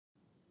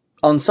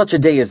On such a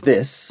day as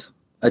this,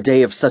 a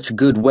day of such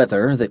good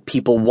weather that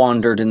people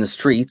wandered in the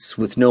streets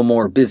with no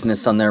more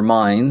business on their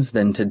minds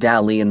than to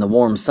dally in the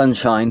warm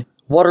sunshine,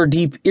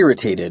 Waterdeep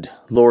irritated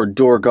Lord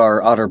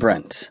Dorgar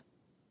Otterbrent.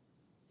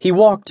 He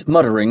walked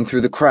muttering through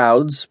the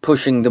crowds,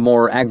 pushing the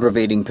more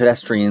aggravating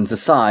pedestrians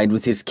aside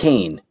with his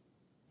cane.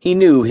 He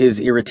knew his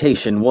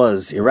irritation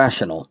was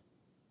irrational.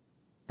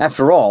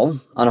 After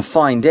all, on a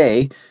fine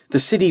day, the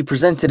city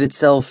presented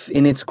itself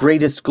in its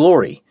greatest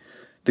glory.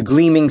 The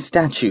gleaming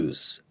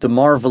statues, the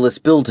marvelous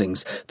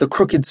buildings, the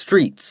crooked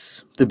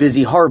streets, the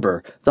busy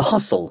harbor, the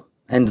hustle,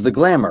 and the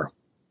glamour.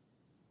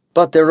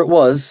 But there it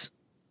was.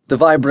 The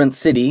vibrant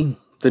city,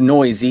 the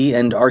noisy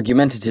and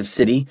argumentative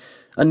city,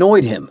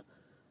 annoyed him.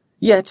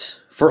 Yet,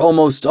 for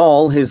almost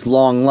all his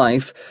long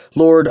life,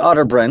 Lord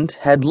Otterbrent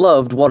had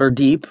loved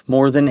Waterdeep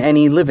more than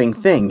any living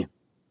thing.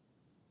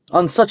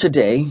 On such a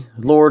day,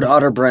 Lord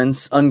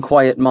Otterbrent's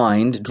unquiet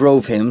mind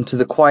drove him to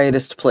the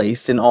quietest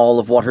place in all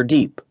of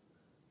Waterdeep,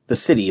 the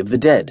City of the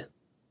Dead.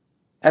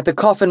 At the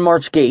Coffin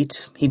March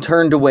Gate, he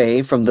turned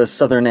away from the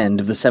southern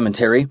end of the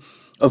cemetery,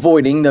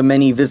 avoiding the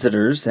many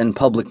visitors and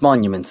public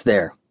monuments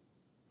there.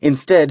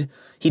 Instead,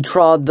 he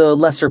trod the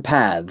lesser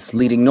paths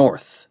leading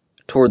north,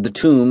 toward the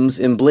tombs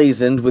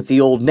emblazoned with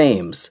the old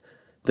names,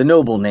 the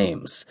noble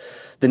names,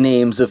 the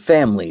names of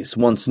families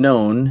once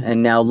known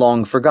and now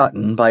long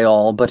forgotten by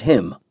all but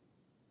him.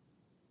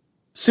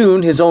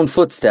 Soon his own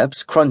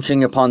footsteps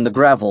crunching upon the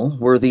gravel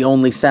were the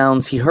only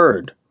sounds he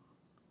heard.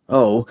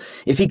 Oh,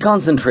 if he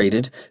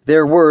concentrated,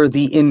 there were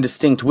the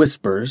indistinct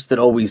whispers that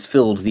always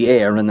filled the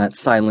air in that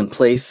silent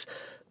place,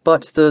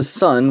 but the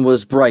sun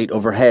was bright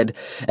overhead,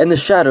 and the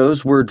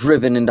shadows were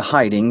driven into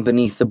hiding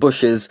beneath the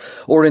bushes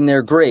or in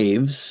their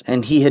graves,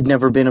 and he had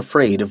never been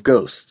afraid of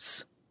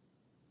ghosts.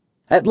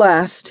 At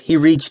last he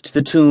reached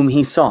the tomb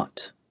he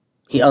sought.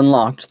 He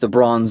unlocked the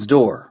bronze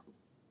door.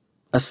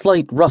 A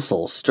slight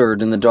rustle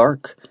stirred in the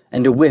dark,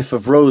 and a whiff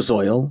of rose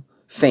oil,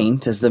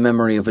 faint as the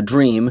memory of a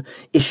dream,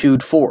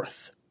 issued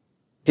forth.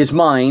 His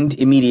mind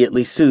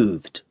immediately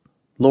soothed.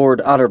 Lord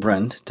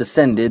Otterbrent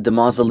descended the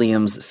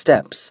mausoleum's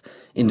steps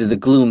into the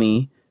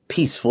gloomy,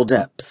 peaceful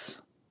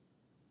depths.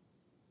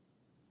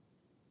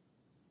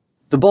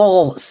 The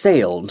ball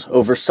sailed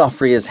over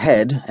Sofria's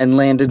head and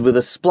landed with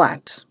a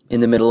splat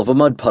in the middle of a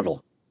mud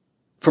puddle.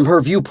 From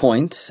her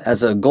viewpoint,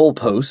 as a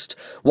goalpost,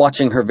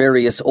 watching her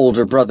various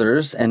older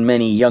brothers and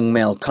many young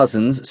male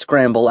cousins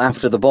scramble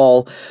after the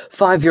ball,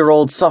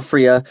 5-year-old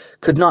Sofria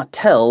could not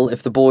tell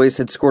if the boys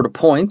had scored a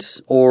point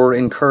or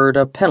incurred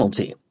a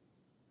penalty.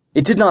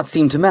 It did not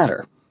seem to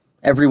matter.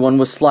 Everyone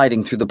was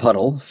sliding through the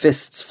puddle,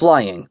 fists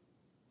flying.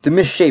 The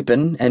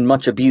misshapen and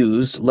much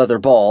abused leather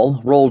ball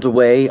rolled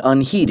away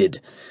unheeded,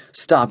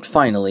 stopped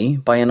finally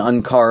by an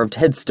uncarved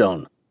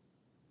headstone.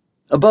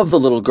 Above the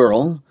little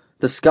girl,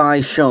 the sky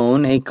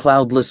shone a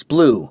cloudless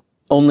blue,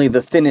 only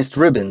the thinnest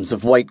ribbons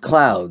of white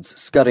clouds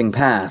scudding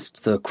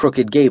past the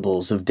crooked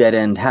gables of Dead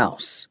End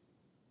House.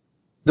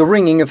 The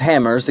ringing of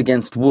hammers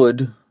against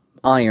wood,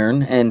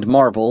 iron, and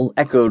marble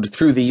echoed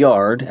through the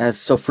yard as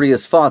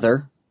Sofria's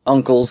father,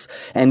 uncles,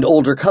 and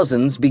older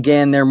cousins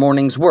began their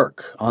morning's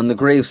work on the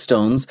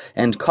gravestones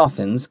and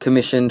coffins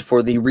commissioned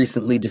for the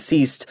recently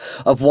deceased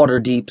of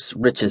Waterdeep's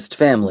richest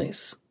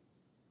families.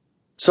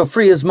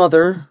 Sofria's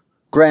mother,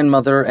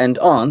 grandmother, and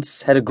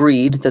aunts had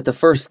agreed that the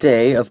first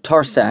day of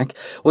Tarsak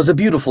was a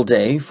beautiful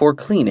day for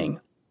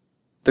cleaning.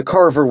 The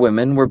Carver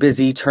women were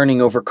busy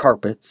turning over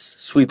carpets,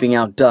 sweeping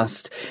out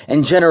dust,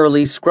 and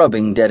generally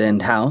scrubbing Dead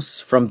End House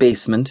from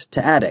basement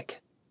to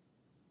attic.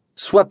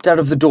 Swept out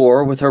of the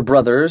door with her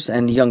brothers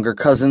and younger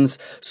cousins,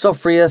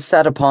 Sofria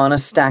sat upon a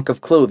stack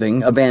of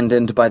clothing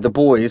abandoned by the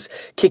boys,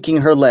 kicking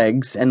her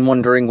legs and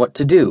wondering what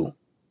to do.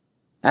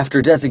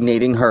 After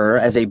designating her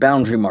as a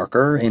boundary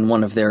marker in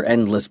one of their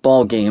endless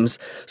ball games,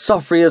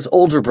 Sofria's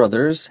older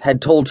brothers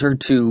had told her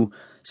to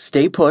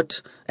stay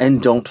put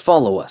and don't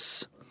follow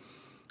us.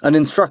 An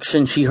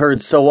instruction she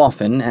heard so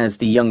often as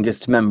the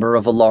youngest member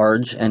of a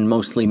large and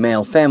mostly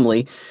male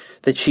family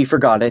that she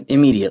forgot it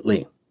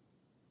immediately.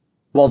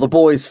 While the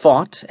boys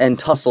fought and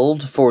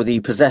tussled for the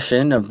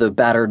possession of the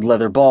battered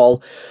leather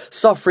ball,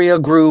 Sofria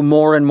grew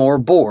more and more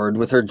bored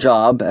with her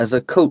job as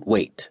a coat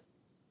weight.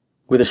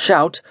 With a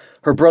shout,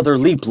 her brother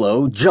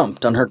Leaplo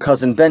jumped on her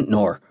cousin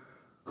Bentnor,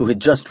 who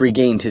had just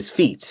regained his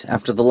feet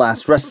after the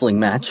last wrestling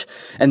match,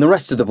 and the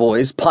rest of the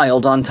boys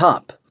piled on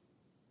top.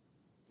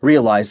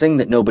 Realizing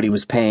that nobody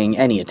was paying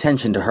any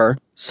attention to her,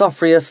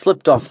 Sofria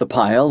slipped off the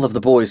pile of the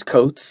boys'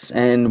 coats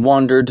and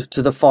wandered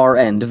to the far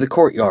end of the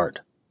courtyard.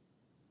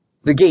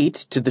 The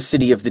gate to the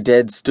City of the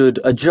Dead stood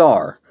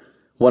ajar,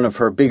 one of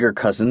her bigger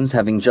cousins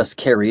having just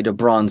carried a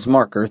bronze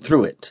marker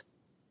through it.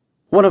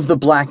 One of the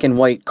black and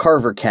white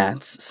Carver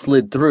cats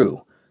slid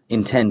through,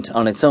 intent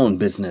on its own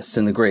business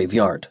in the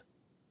graveyard.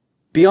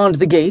 Beyond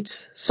the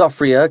gate,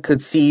 Sofria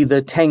could see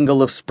the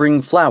tangle of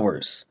spring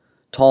flowers,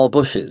 tall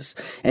bushes,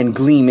 and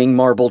gleaming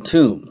marble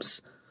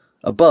tombs.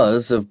 A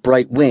buzz of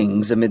bright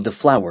wings amid the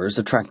flowers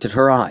attracted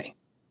her eye.